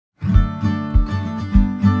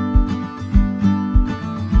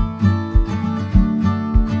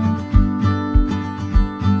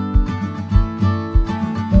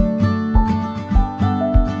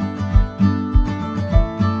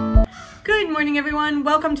morning, everyone.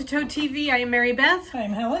 Welcome to Toad TV. I am Mary Beth.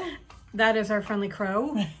 I'm Helen. That is our friendly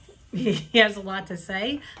crow. He has a lot to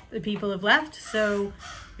say. The people have left, so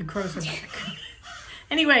the crows are back.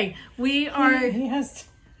 Anyway, we are... He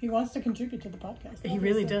wants to contribute to the podcast. He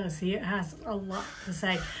really does. He has a lot to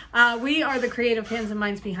say. We are the creative hands and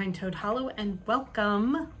minds behind Toad Hollow, and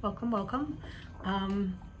welcome.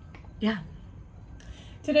 Yeah.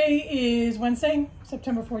 Today is Wednesday,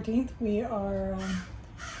 September 14th. We are,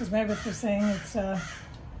 as Meredith was saying, it's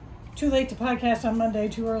too late to podcast on Monday,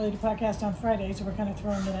 too early to podcast on Friday, so we're kind of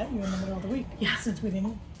throwing it at you in the middle of the week. Yeah. Since we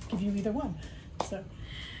didn't give you either one. So...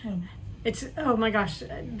 It's, oh my gosh,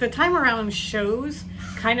 the time around shows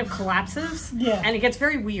kind of collapses. Yeah. And it gets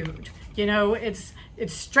very weird. You know, it's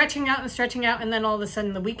stretching out, and then all of a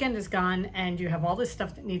sudden the weekend is gone, and you have all this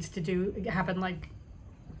stuff that needs to happen, like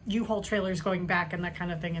U-Haul trailers going back and that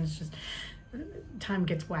kind of thing, and it's just, time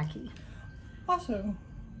gets wacky. Also,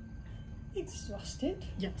 exhausted.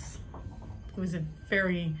 Yes. It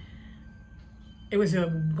was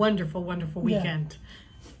a wonderful, wonderful weekend.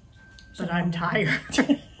 Yeah. But I'm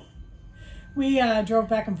tired. We drove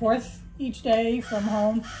back and forth each day from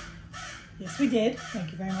home. Yes, we did.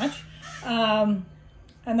 Thank you very much. And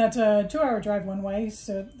that's a 2-hour drive one way,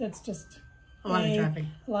 so that's just a lot of driving.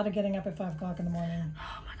 A lot of getting up at 5 o'clock in the morning.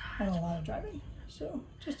 Oh my God. And a lot of driving. So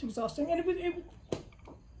just exhausting. And it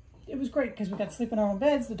was great because we got to sleep in our own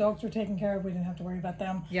beds. The dogs were taken care of. We didn't have to worry about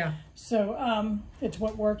them. Yeah. So it's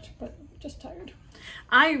what worked, but just tired.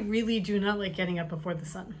 I really do not like getting up before the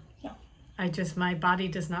sun. No. My body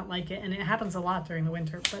does not like it, and it happens a lot during the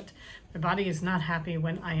winter, but my body is not happy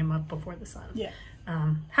when I am up before the sun. Yeah.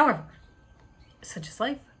 However, such is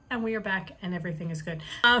life, and we are back, and everything is good.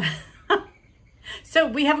 So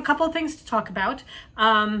we have a couple of things to talk about.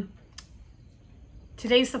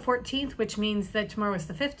 Today's the 14th, which means that tomorrow is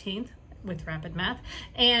the 15th, with rapid math,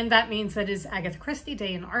 and that means that is Agatha Christie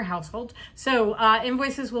Day in our household. So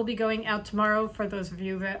invoices will be going out tomorrow. For those of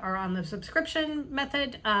you that are on the subscription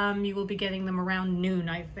method, you will be getting them around noon,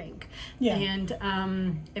 I think. Yeah.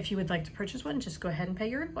 And if you would like to purchase one, just go ahead and pay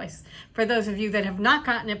your invoice. For those of you that have not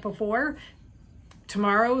gotten it before,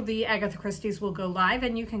 tomorrow the Agatha Christie's will go live,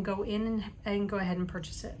 and you can go in and go ahead and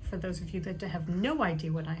purchase it. For those of you that have no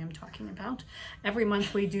idea what I am talking about, every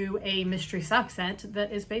month we do a mystery sock set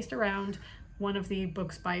that is based around one of the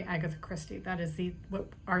books by Agatha Christie. That is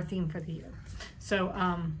our theme for the year. So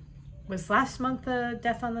was last month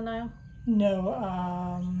Death on the Nile?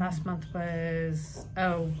 No. Last month was,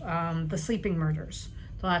 The Sleeping Murders,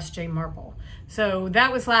 the last Jane Marple. So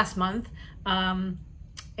that was last month.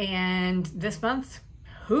 And this month,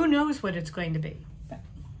 who knows what it's going to be?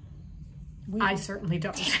 I certainly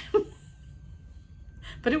don't.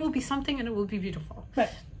 But it will be something, and it will be beautiful. Right.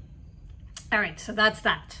 All right, so that's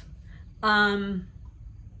that.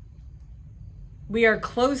 We are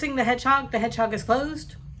closing the Hedgehog. The Hedgehog is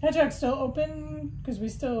closed. Hedgehog's still open because we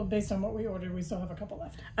still, based on what we ordered, we still have a couple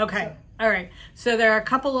left. Okay. So. All right. So there are a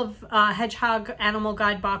couple of Hedgehog animal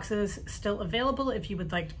guide boxes still available if you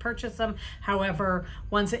would like to purchase them. However,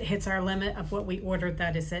 once it hits our limit of what we ordered,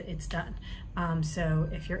 that is it. It's done. So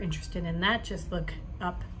if you're interested in that, just look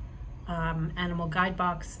up animal guide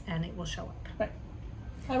box and it will show up. Right.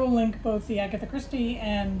 I will link both the Agatha Christie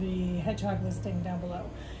and the Hedgehog listing down below.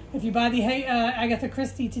 If you buy the Agatha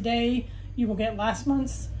Christie today, you will get last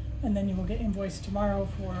month's, and then you will get invoiced tomorrow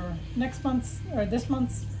for next month's or this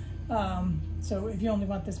month's. So if you only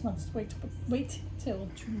want this month's, wait till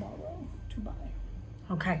tomorrow to buy.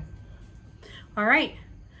 Okay. All right.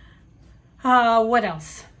 What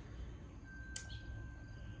else?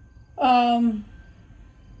 Admin-wise,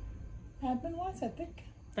 I think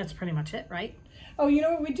that's pretty much it, right? Oh, you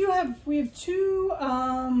know what? We have 2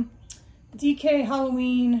 DK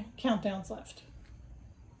Halloween countdowns left.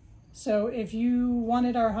 So if you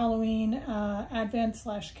wanted our Halloween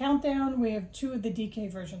advent/countdown, we have 2 of the DK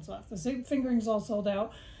versions left. The fingering's all sold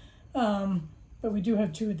out, but we do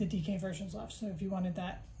have 2 of the DK versions left. So if you wanted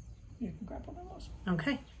that, you can grab one of those.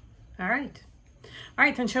 Okay. All right. All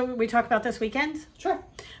right, then shall we talk about this weekend? Sure.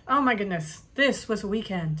 Oh my goodness. This was a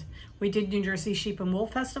weekend. We did New Jersey Sheep and Wool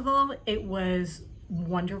Festival. It was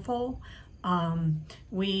wonderful.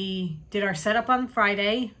 We did our setup on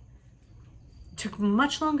Friday. Took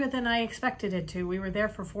much longer than I expected it to. We were there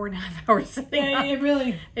for 4.5 hours.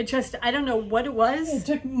 Yeah, it just, I don't know what it was. It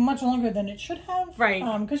took much longer than it should have. Right.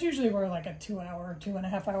 Because usually we're like a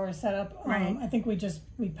 2.5 hour setup. Right. I think we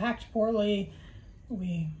packed poorly.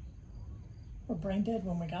 We were brain dead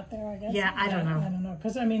when we got there, I guess. Yeah, I don't know. I don't know.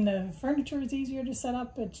 Because, I mean, the furniture is easier to set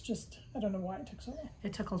up. It's just, I don't know why it took so long.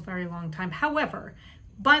 It took a very long time. However,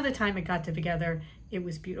 by the time it got together, it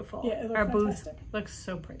was beautiful. Yeah, it looked Our fantastic. booth looks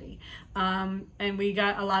so pretty. And we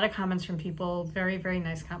got a lot of comments from people, very, very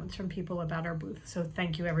nice comments from people about our booth. So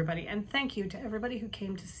thank you, everybody. And thank you to everybody who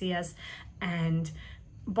came to see us and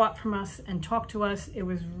bought from us and talked to us. It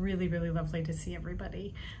was really, really lovely to see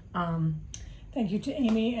everybody. Thank you to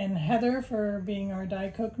Amy and Heather for being our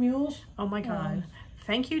Diet Coke mules. Oh my God.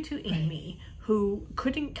 Thank you to Amy, who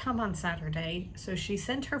couldn't come on Saturday. So she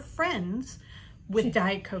sent her friends with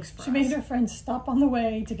Diet Cokes for us. She made her friends stop on the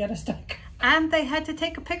way to get us Diet Coke. And they had to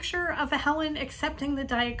take a picture of Helen accepting the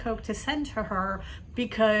Diet Coke to send to her,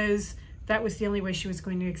 because that was the only way she was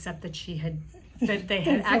going to accept that they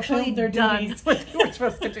had actually done what they were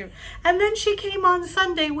supposed to do. And then she came on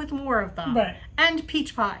Sunday with more of them. Right. And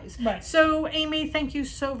peach pies. Right. So Amy, thank you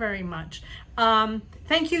so very much.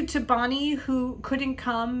 Thank you to Bonnie, who couldn't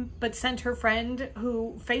come but sent her friend,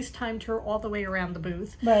 who FaceTimed her all the way around the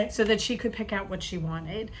booth, right, so that she could pick out what she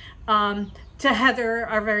wanted. To Heather,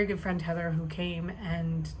 our very good friend Heather, who came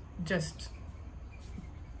and just,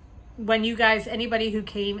 when you guys, anybody who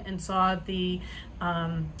came and saw the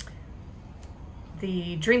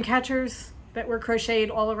dream catchers that were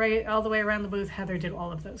crocheted all the way around the booth, Heather did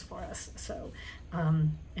all of those for us. So,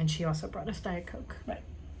 and she also brought us Diet Coke. Right.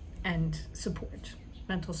 And support,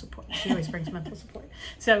 mental support. She always brings mental support.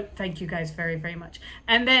 So thank you guys very, very much.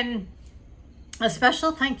 And then a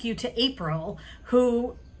special thank you to April,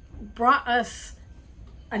 who brought us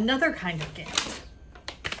another kind of gift.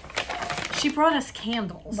 She brought us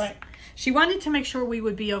candles. Right. She wanted to make sure we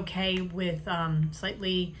would be okay with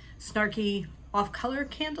slightly snarky off-color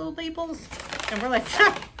candle labels. And we're like,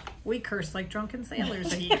 we curse like drunken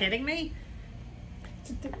sailors. Are you kidding me?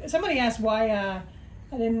 Somebody asked why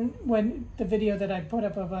I didn't, when the video that I put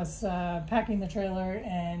up of us packing the trailer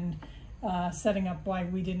and setting up, why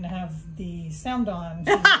we didn't have the sound on.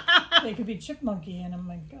 They could be chipmunky, and I'm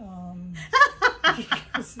like,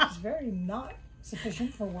 because it's very not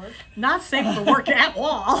sufficient for work. Not safe for work at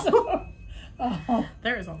all. So,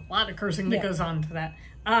 there is a lot of cursing that goes on to that.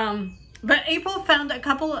 But April found a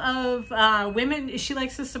couple of women. She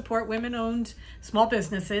likes to support women-owned small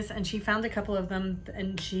businesses, and she found a couple of them,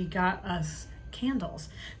 and she got us candles.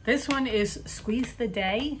 This one is Squeeze the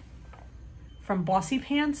Day from Bossy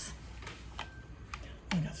Pants. Oh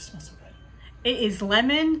my God, this smells so good. It is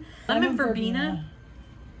lemon verbena,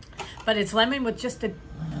 but it's lemon with just a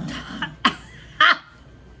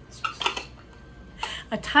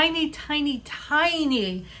tiny, tiny,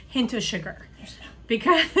 tiny hint of sugar.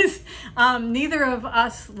 Because neither of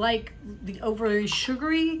us like the overly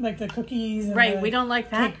sugary. Like the cookies. And right, we don't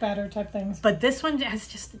like that. Cake batter type things. But this one has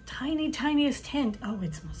just the tiny, tiniest hint. Oh,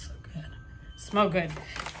 it smells so good. Smell good.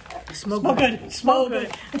 Smell good. Smell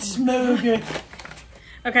good. It smells good.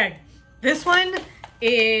 Okay, this one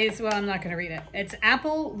is, well, I'm not going to read it. It's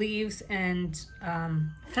apple, leaves, and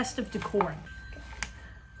festive decor.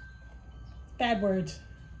 Bad words.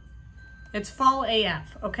 It's fall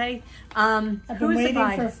AF, okay? I've been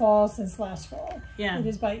waiting for fall since last fall. Yeah. It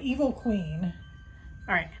is by Evil Queen.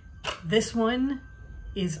 All right. This one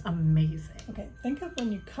is amazing. Okay, think of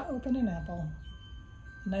when you cut open an apple,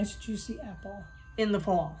 a nice juicy apple. In the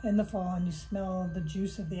fall. In the fall, and you smell the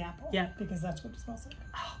juice of the apple. Yeah. Because that's what it smells like.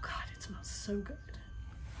 Oh, God, it smells so good.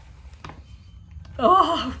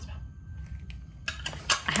 Oh!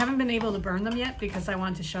 I haven't been able to burn them yet because I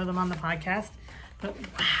want to show them on the podcast. But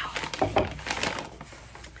wow.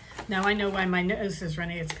 Now I know why my nose is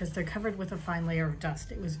running. It's because they're covered with a fine layer of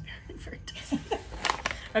dust. It was very, very dusty.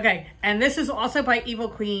 Okay, and this is also by Evil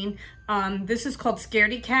Queen. This is called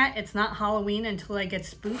Scaredy Cat. It's not Halloween until I get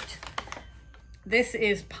spooked. This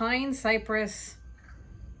is pine, cypress,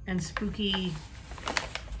 and spooky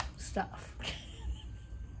stuff.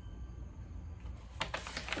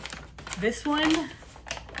 This one.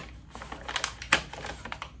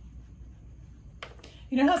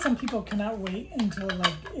 You know how some people cannot wait until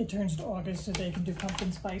like it turns to August so they can do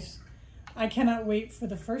pumpkin spice? I cannot wait for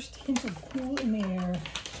the first hint of cool in the air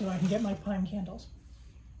so I can get my pine candles.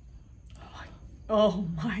 Oh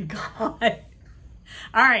my God.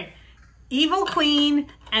 All right. Evil Queen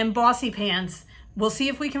and Bossy Pants. We'll see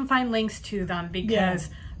if we can find links to them because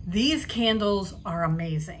these candles are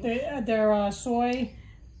amazing. They're soy.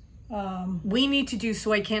 We need to do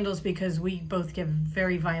soy candles because we both get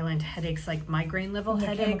very violent headaches, like migraine level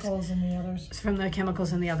headaches. Chemicals and the others. From the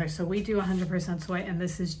chemicals in the others. So we do 100% soy, and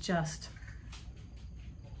this is just...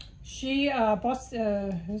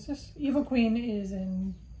 who's this? Evil Queen is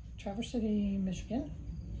in Traverse City, Michigan.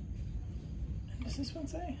 What does this one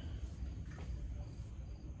say?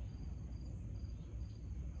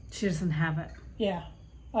 She doesn't have it. Yeah.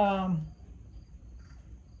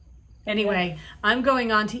 Anyway, I'm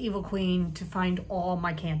going on to Evil Queen to find all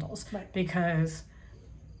my candles because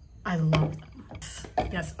I love them.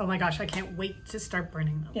 Yes. Oh my gosh, I can't wait to start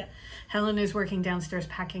burning them. Yeah. Helen is working downstairs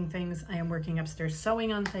packing things. I am working upstairs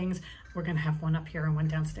sewing on things. We're going to have one up here and one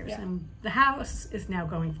downstairs. Yeah. And the house is now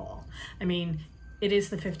going fall. I mean, it is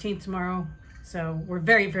the 15th tomorrow. So we're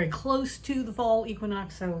very, very close to the fall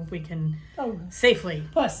equinox, so we can safely.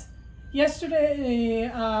 Plus, yesterday,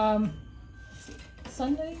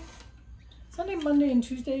 Sunday, Monday, and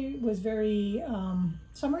Tuesday was very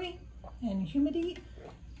summery and humidy.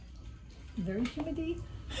 Very humidy.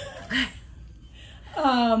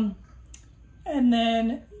 And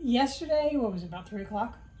then yesterday, what was it, about 3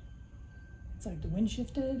 o'clock? It's like the wind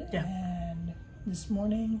shifted, and this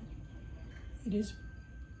morning it is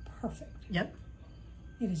perfect. Yep.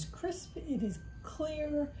 It is crisp, it is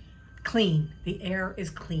clear. Clean. The air is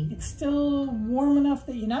clean. It's still warm enough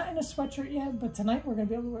that you're not in a sweatshirt yet, but tonight we're going to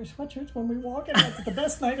be able to wear sweatshirts when we walk, and that's the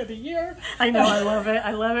best night of the year. I know, I love it.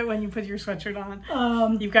 I love it when you put your sweatshirt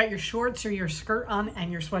on. You've got your shorts or your skirt on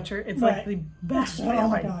and your sweatshirt. It's like the best feeling. Oh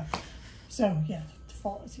my God. So, yeah, the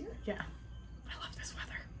fall is here. Yeah. I love this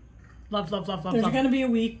weather. Love, love, love, love, There's love. going to be a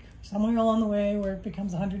week somewhere along the way where it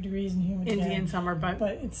becomes 100 degrees and humid Indian again, summer, but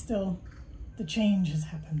it's still, the change has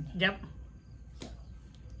happened. Yep.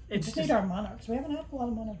 We just need our monarchs. We haven't had a lot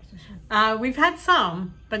of monarchs this year. We've had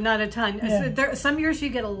some, but not a ton. Yeah. So some years you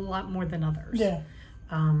get a lot more than others. Yeah.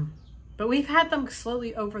 But we've had them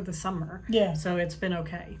slowly over the summer. Yeah. So it's been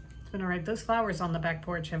okay. It's been all right. Those flowers on the back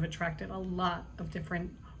porch have attracted a lot of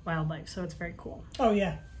different wildlife, so it's very cool. Oh,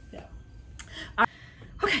 yeah. Yeah.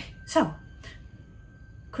 Okay, so,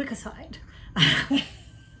 quick aside.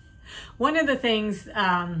 One of the things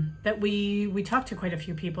that we talked to quite a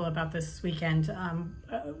few people about this weekend,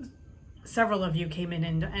 several of you came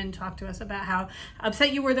in and talked to us about how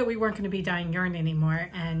upset you were that we weren't going to be dyeing yarn anymore.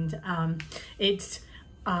 And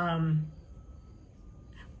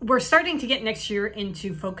we're starting to get next year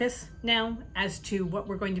into focus now as to what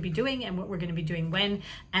we're going to be doing and what we're going to be doing when.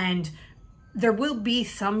 And there will be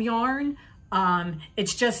some yarn.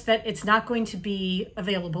 It's just that it's not going to be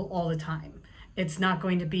available all the time. It's not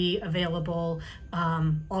going to be available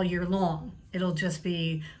all year long. It'll just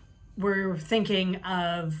be, we're thinking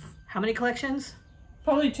of how many collections?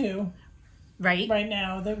 Probably 2. Right. Right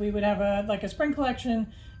now, that we would have a spring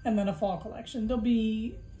collection and then a fall collection. There'll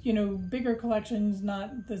be, bigger collections,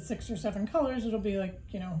 not the 6 or 7 colors. It'll be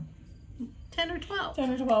 10 or 12.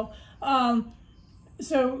 10 or 12.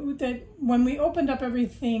 So that when we opened up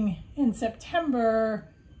everything in September,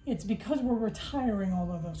 it's because we're retiring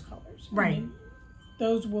all of those colors. Right. I mean,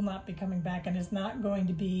 those will not be coming back, and it's not going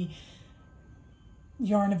to be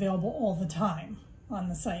yarn available all the time on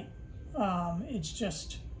the site. It's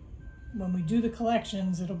just when we do the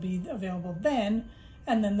collections, it'll be available then,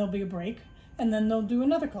 and then there'll be a break, and then they'll do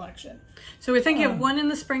another collection. So we're thinking of one in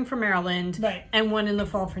the spring for Maryland, right, and one in the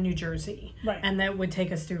fall for New Jersey. Right. And that would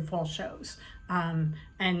take us through fall shows.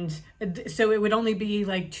 And so it would only be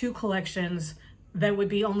 2 collections that would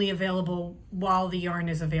be only available while the yarn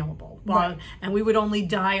is available. Right. And we would only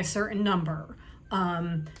dye a certain number.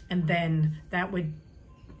 And then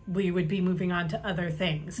we would be moving on to other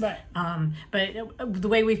things. Right. But the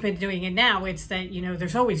way we've been doing it now, it's that,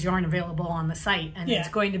 there's always yarn available on the site, and it's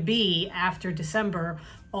going to be after December,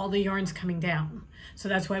 all the yarn's coming down. So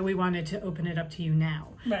that's why we wanted to open it up to you now.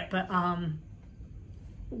 Right. But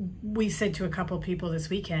we said to a couple of people this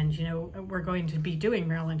weekend, we're going to be doing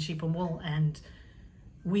Maryland sheep and wool, and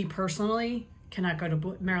we personally cannot go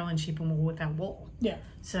to Maryland sheep and wool without wool. Yeah.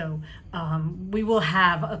 So we will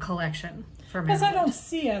have a collection for Maryland. Because I don't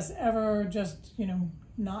see us ever just,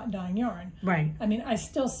 not dyeing yarn. Right. I mean, I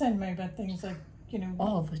still send my vet things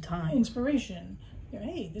all the time. Inspiration.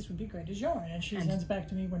 Hey, this would be great as yarn. And she sends back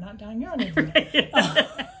to me, we're not dyeing yarn anymore.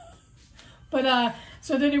 But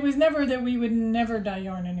so that it was never that we would never dye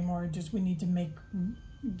yarn anymore. Just we need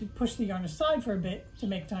to push the yarn aside for a bit to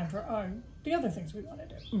make time for the other things we want to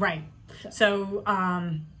do. Right. So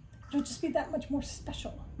it'll just be that much more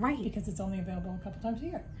special. Right. Because it's only available a couple times a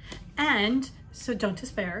year. And so don't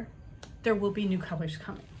despair. There will be new colors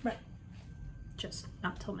coming. Right. Just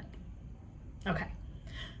not till May. Okay.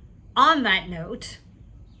 On that note,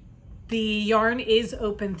 the yarn is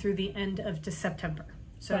open through the end of September.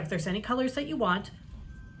 So if there's any colors that you want,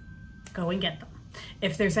 go and get them.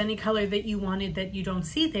 If there's any color that you wanted that you don't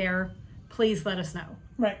see there, please let us know.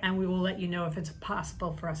 Right. And we will let you know if it's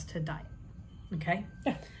possible for us to dye it. Okay?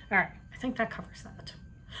 Yeah. All right. I think that covers that.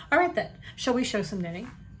 All right then. Shall we show some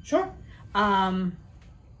knitting? Sure.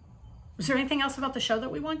 Was there anything else about the show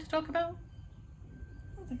that we wanted to talk about?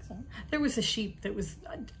 I don't think so. There was a sheep that was,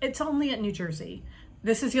 it's only at New Jersey,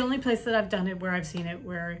 This is the only place that I've done it where I've seen it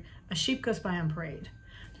where a sheep goes by on parade.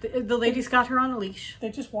 The lady's got her on a leash. They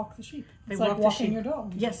just walk the sheep. They It's walk like the walking sheep. your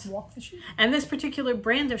dog. You Yes. just walk the sheep. And this particular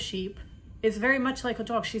brand of sheep is very much like a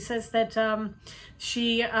dog. She says that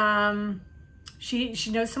she knows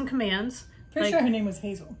some commands. Pretty sure her name was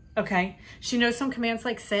Hazel. Okay. She knows some commands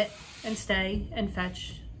like sit and stay and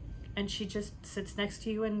fetch. And she just sits next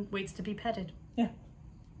to you and waits to be petted. Yeah.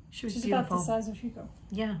 She's She's beautiful. about the size of Chico.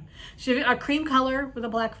 Yeah. She a cream color with a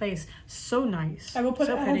black face. So nice. I will put.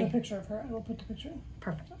 so I pretty. have a picture of her. I will put the picture in.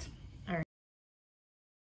 Perfect. All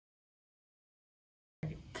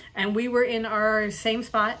right. And we were in our same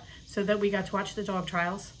spot so that we got to watch the dog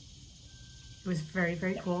trials. It was very,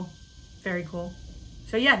 very cool. Very cool.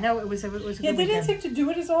 So yeah, no, it was a good Yeah, they didn't weekend. seem to do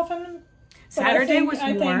it as often. but Saturday was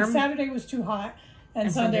I warm. think Saturday was too hot,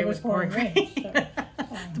 and Sunday was pouring rain. So,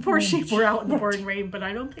 The poor sheep were out in the pouring rain, but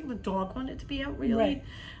I don't think the dog wanted to be out really.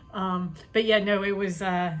 Right. But yeah, no, it was.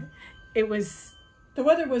 The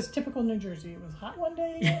weather was typical New Jersey. It was hot one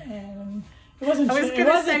day, and it wasn't. I was chilly.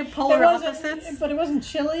 gonna say polar opposites, but it wasn't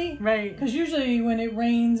chilly. Right. Because usually when it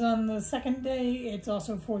rains on the second day, it's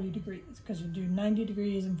also 40 degrees because you do 90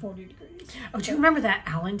 degrees and 40 degrees. Oh, do you remember that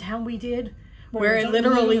Allentown we did? Where Where it it was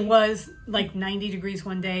literally literally- was like 90 degrees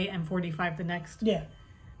one day and 45 the next. Yeah.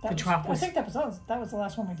 The drop was- I think that was the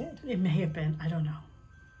last one we did. It may have been. I don't know.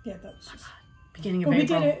 Yeah, that was just. Beginning of But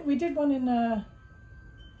April. we did one in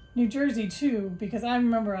New Jersey too, because I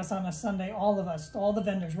remember us on a Sunday, all the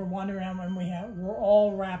vendors were wandering around when we're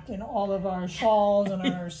all wrapped in all of our shawls and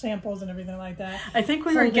our samples and everything like that. I think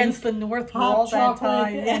we were Holding against the north wall Hot that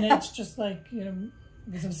chocolate, time. and it's just like, it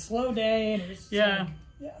was a slow day, and it was Yeah.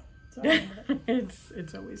 yeah. So I remember that.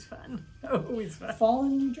 It's always fun. Always fun. Fall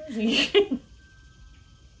in New Jersey.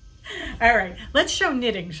 All right, let's show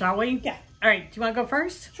knitting, shall we? Yeah. All right, do you want to go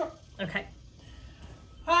first? Sure. Okay.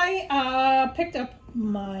 I picked up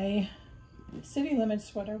my City Limits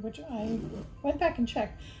sweater, which I went back and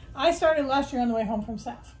checked. I started last year on the way home from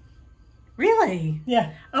SAF. Really?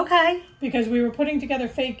 Yeah, Okay. because we were putting together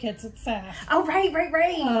fade kits at SAF. Oh,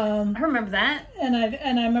 right. Um, I remember that. and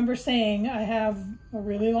I remember saying I have a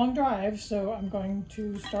really long drive, so I'm going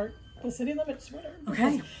to start the City Limits sweater.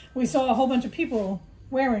 Okay. because we saw a whole bunch of people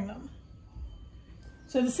wearing them.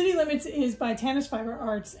 So the City Limits is by Tanis Fiber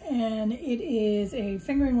Arts, and it is a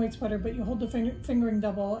fingering weight sweater, but you hold the fingering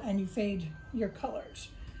double and you fade your colors.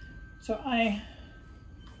 So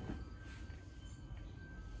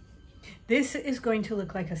This is going to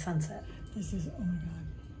look like a sunset. this is, oh my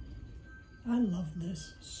God. I love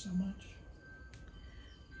this so much.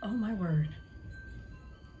 Oh, my word.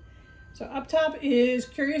 So up top is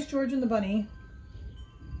Curious George and the Bunny.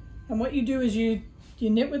 And what you do is you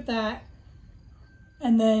knit with that,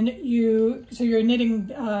 and then so you're knitting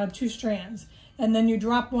 2 strands, and then you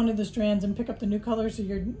drop one of the strands and pick up the new color. So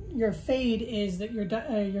your fade is that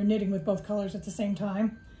you're knitting with both colors at the same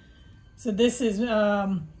time. So this is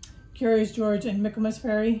Curious George and Michaelmas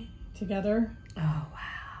Fairy together. Oh, wow.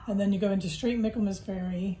 And then you go into straight Michaelmas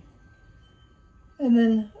Fairy. And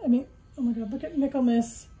then, oh my God, look at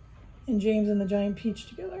Michaelmas and James and the Giant Peach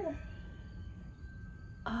together.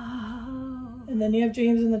 Oh. And then you have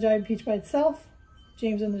James and the Giant Peach by itself,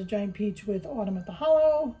 James and the Giant Peach with Autumn at the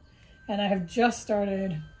Hollow, and I have just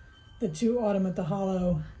started the 2 Autumn at the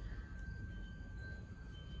Hollow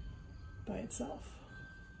by itself.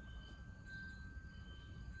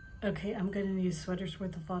 Okay, I'm going to use sweaters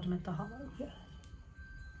worth of Autumn at the Hollow. Yeah.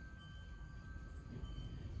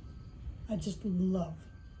 I just love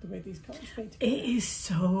the way these colors fade together. It is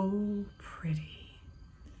so pretty.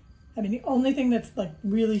 The only thing that's like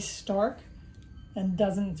really stark and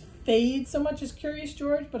doesn't fade so much is Curious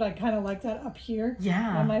George, but I kind of like that up here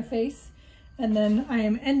Yeah. on my face. And then I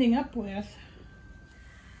am ending up with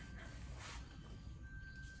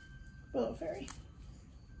Willow Fairy.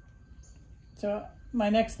 So my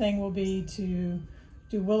next thing will be to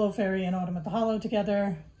do Willow Fairy and Autumn at the Hollow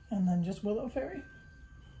together, and then just Willow Fairy.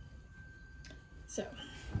 So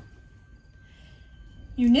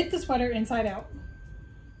you knit the sweater inside out,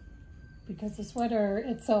 because the sweater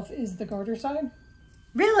itself is the garter side.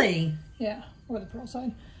 Really? Yeah, or the pearl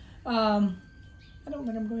side. I don't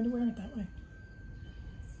think I'm going to wear it that way,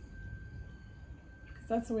 because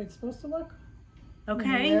that's the way it's supposed to look. when you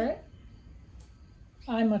Okay. wear it.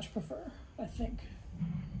 I much prefer, I think,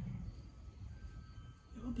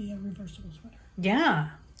 it will be a reversible sweater, Yeah.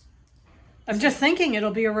 I'm just thinking it'll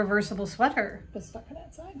be a reversible sweater. but stuck on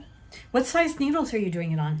that side. What size needles are you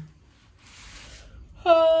doing it on?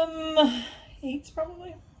 8s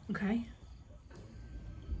probably. Okay.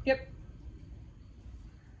 Yep.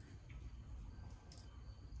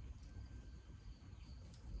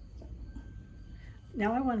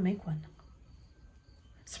 Now I want to make one.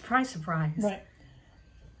 Surprise, surprise. Right.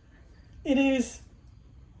 It is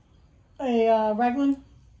a raglan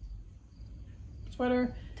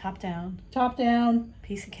sweater. Top down. Top down.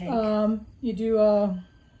 Piece of cake. You do a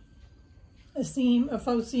seam, a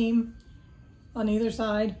faux seam on either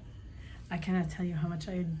side. I cannot tell you how much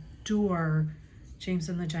I adore James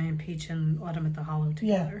and the Giant Peach and Autumn at the Hollow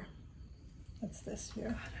together. Yeah. That's this here.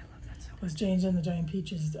 God, I love that so much. Was James and the Giant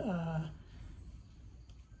Peach is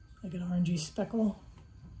like an orangey speckle.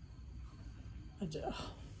 Oh God,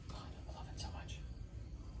 I love it so much.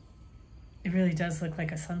 It really does look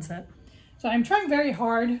like a sunset. So I'm trying very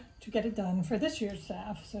hard to get it done for this year's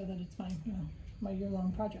staff, so that it's my, my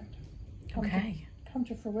year-long project. Come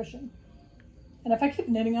to fruition. And if I keep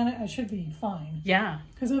knitting on it, I should be fine. Yeah.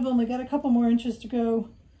 Because I've only got a couple more inches to go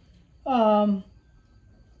of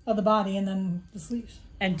the body and then the sleeves.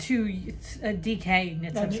 And DK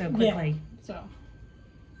knits up so quickly. Yeah, so.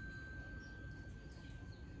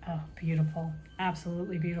 Oh, beautiful.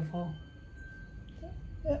 Absolutely beautiful.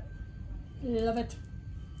 Yep. Love it.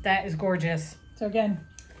 That is gorgeous. So again,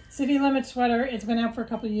 City Limit sweater. It's been out for a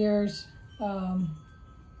couple of years. Oh,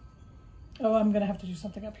 I'm going to have to do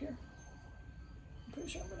something up here. I'm pretty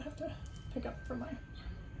sure I'm going to have to pick up for my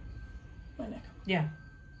neck. Yeah.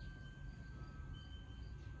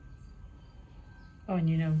 Oh,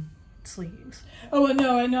 and sleeves. Oh,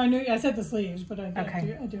 no, I knew I said the sleeves, but I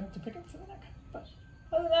do have to pick up for the neck. But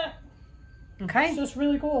other than that, okay, it's just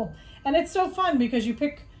really cool. And it's so fun because you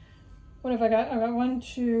pick, what have I got? I got 1,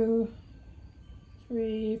 2,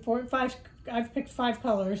 3, 4, 5. I've picked 5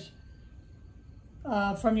 colors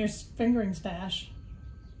from your fingering stash.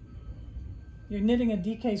 You're knitting a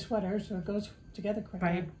DK sweater, so it goes together quicker.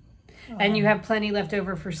 Right. And you have plenty left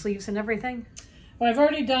over for sleeves and everything? Well, I've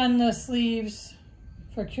already done the sleeves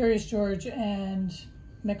for Curious George and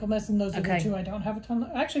Michaelmas, and those are the 2 I don't have a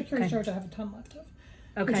ton. Actually, Curious George I have a ton left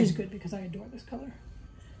of, which is good because I adore this color.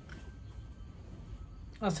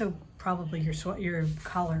 Also, probably your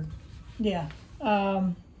collar. Yeah.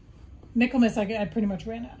 Michaelmas I pretty much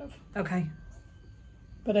ran out of. Okay.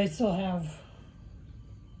 But I still have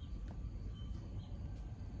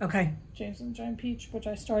James and the Giant Peach, which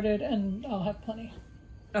I started, and I'll have plenty.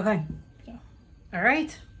 Okay. So. All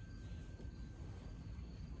right.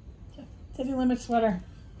 City Limit sweater.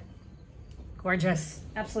 Gorgeous.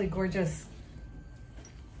 Absolutely gorgeous.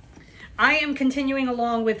 I am continuing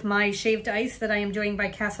along with my shaved ice that I am doing by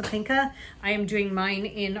Casapinka. I am doing mine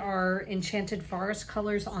in our Enchanted Forest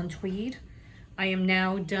colors on tweed. I am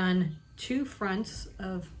now done 2 fronts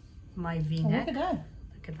of my V-neck. Oh, look at that.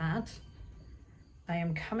 Look at that. I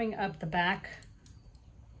am coming up the back.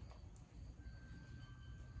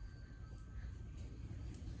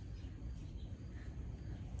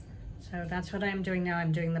 So that's what I'm doing now.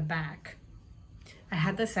 I'm doing the back. I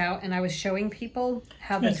had this out and I was showing people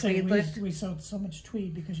how the tweed looked. We sewed so much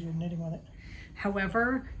tweed because you were knitting with it.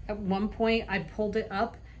 However, at one point I pulled it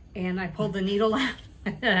up and I pulled the needle out.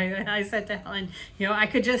 I said to Helen, I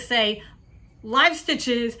could just say, live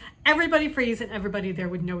stitches, everybody freeze, and everybody there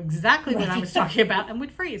would know exactly what I was talking about and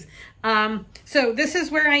would freeze. So this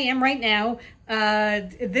is where I am right now.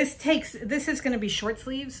 This is going to be short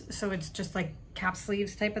sleeves, so it's just like cap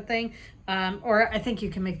sleeves type of thing. Or I think you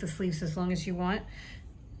can make the sleeves as long as you want.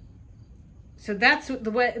 So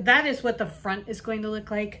that is what the front is going to look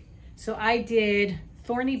like. So I did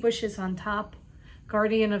thorny bushes on top.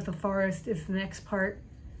 Guardian of the Forest is the next part.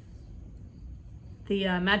 The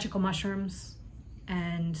magical mushrooms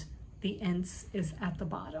and the Ents is at the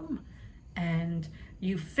bottom. And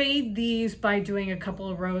you fade these by doing a couple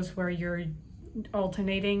of rows where you're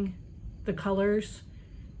alternating the colors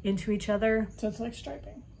into each other. So it's like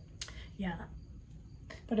striping. Yeah.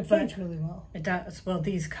 But it fades really well. It does. Well,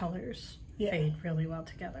 these colors fade really well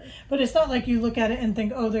together. But it's not like you look at it and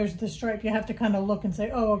think, oh, there's the stripe. You have to kind of look and say,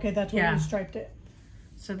 oh, okay, that's where you striped it.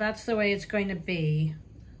 So that's the way it's going to be.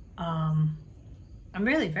 I'm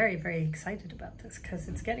really very, very excited about this because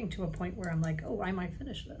it's getting to a point where I'm like, oh, I might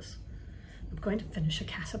finish this. I'm going to finish a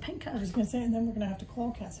Casapinka. I was going to say, and then we're going to have to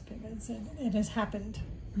call Casapinka and say, it has happened.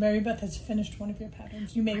 Mary Beth has finished one of your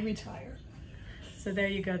patterns. You may retire. So there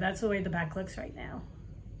you go. That's the way the back looks right now.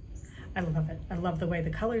 I love it. I love the way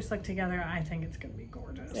the colors look together. I think it's going to be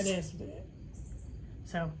gorgeous. It is.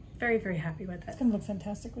 So very, very happy with it. It's going to look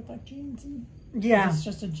fantastic with like jeans. And it's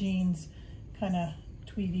just a jeans kind of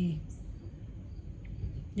tweedy.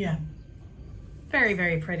 Yeah. Very,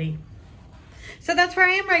 very pretty. So that's where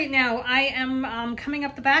I am right now. I am coming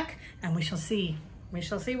up the back and we shall see. We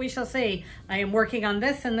shall see, we shall see. I am working on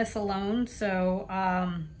this and this alone. So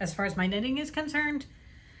as far as my knitting is concerned,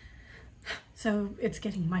 so it's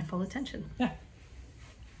getting my full attention. Yeah.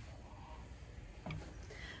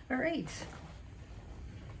 All right.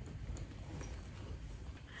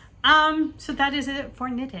 So that is it for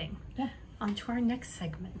knitting. Yeah. On to our next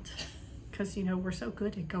segment, because you know we're so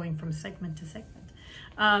good at going from segment to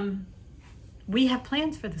segment. We have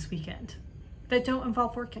plans for this weekend that don't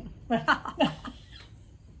involve working. Would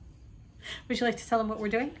you like to tell them what we're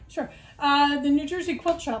doing? Sure. The New Jersey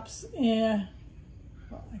quilt shops. Well,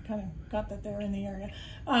 I kind of got that they're in the area.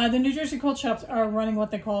 The New Jersey quilt shops are running what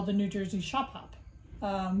they call the New Jersey Shop Hop.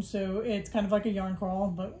 So it's kind of like a yarn crawl,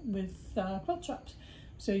 but with quilt shops.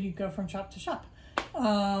 So you go from shop to shop.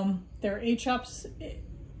 There are 8 shops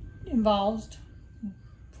involved,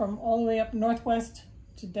 from all the way up northwest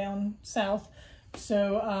to down south.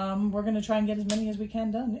 So we're going to try and get as many as we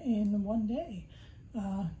can done in one day,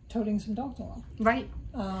 toting some dogs along. Right.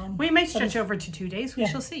 We may stretch over to 2 days. We Yeah.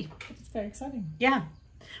 shall see. It's very exciting. Yeah.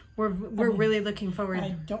 We're really looking forward. I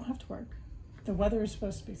don't have to work. The weather is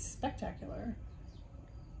supposed to be spectacular.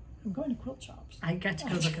 I'm going to quilt shops. I get to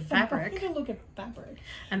go look at fabric. I'm going to look at fabric.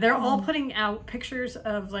 And they're all putting out pictures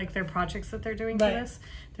of like their projects that they're doing for Right. this.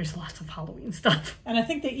 There's lots of Halloween stuff. And I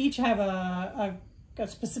think they each have a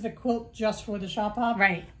specific quilt just for the shop hop.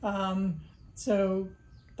 Right. So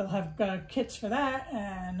they'll have kits for that.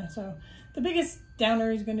 And so the biggest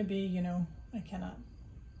downer is going to be, you know, I cannot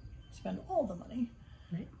spend all the money.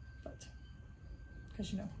 Right. But,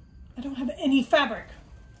 because, you know, I don't have any fabric.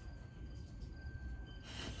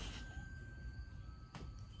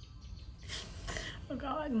 Oh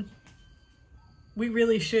God. We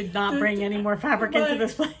really should not bring any more fabric into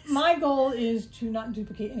this place. My goal is to not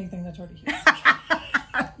duplicate anything that's already here.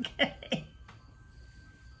 Okay.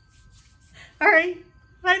 All right.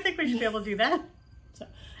 I think we should be able to do that. So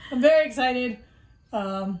I'm very excited.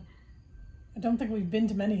 I don't think we've been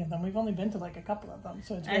to many of them. We've only been to like a couple of them.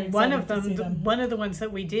 So it's very And one exciting of to see them, one of the ones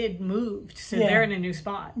that we did moved, so Yeah. they're in a new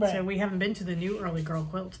spot. Right. So we haven't been to the new Early Girl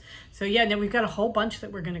Quilt. So yeah, no, we've got a whole bunch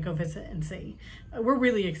that we're going to go visit and see. We're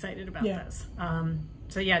really excited about Yeah. this.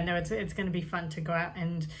 So yeah, no, it's going to be fun to go out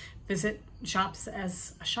and visit shops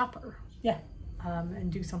as a shopper. Yeah.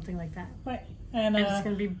 And do something like that. Right. And it's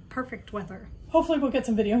going to be perfect weather. hopefully we'll get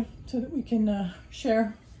some video so that we can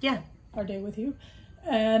share Yeah. our day with you.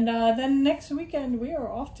 And then next weekend we are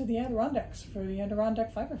off to the Adirondacks for the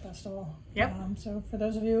Adirondack Fiber Festival. Yep. So for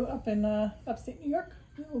those of you up in upstate New York,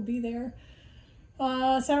 we will be there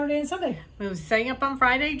Saturday and Sunday. We were setting up on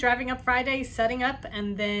Friday, driving up Friday, setting up,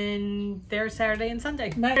 and then there Saturday and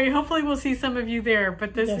Sunday. Right. Hopefully we'll see some of you there,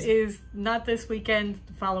 but this Yes. is not this weekend,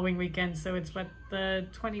 the following weekend. So it's what, the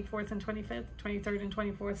 24th and 25th, 23rd and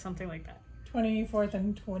 24th, something like that. 24th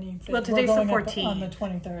and 25th. Well, today's the We're going up 14th. on the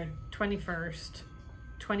 23rd. 21st,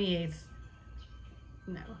 28th,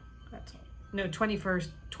 no, that's all. No, 21st,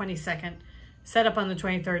 22nd, set up on the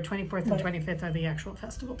 23rd, 24th and Right. 25th are the actual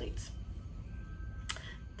festival dates.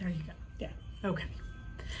 There you go. Yeah. Okay.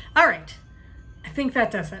 All right. I think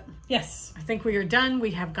that does it. Yes. I think we are done.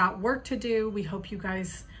 We have got work to do. We hope you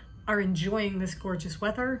guys are enjoying this gorgeous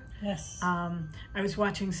weather. Yes. I was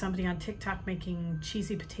watching somebody on TikTok making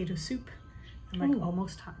cheesy potato soup. I'm like, Ooh.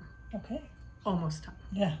 almost time. Okay. Almost time.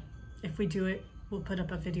 Yeah. If we do it, we'll put up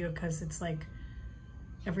a video because it's like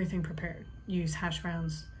everything prepared. Use hash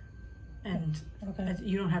browns and Okay.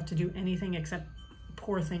 you don't have to do anything except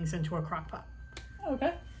pour things into a crock pot.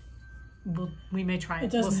 Okay. We may try it.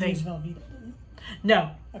 It doesn't we'll use see. Velveeta, does it?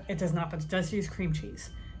 No, Okay. it does not, but it does use cream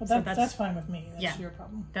cheese. Well, So that's fine with me. That's yeah. your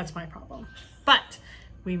problem. That's my problem. But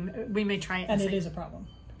we may try it. And it see. is a problem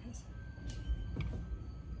because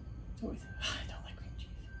it's always, I don't like cream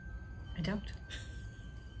cheese. I don't.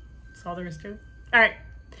 That's all there is to it. All right.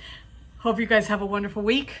 Hope you guys have a wonderful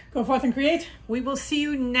week. Go forth and create. We will see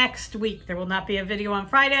you next week. There will not be a video on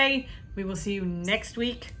Friday. We will see you next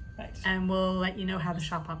week. Right. And we'll let you know how the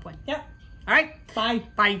shop hop went. Yeah. All right. Bye.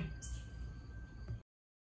 Bye.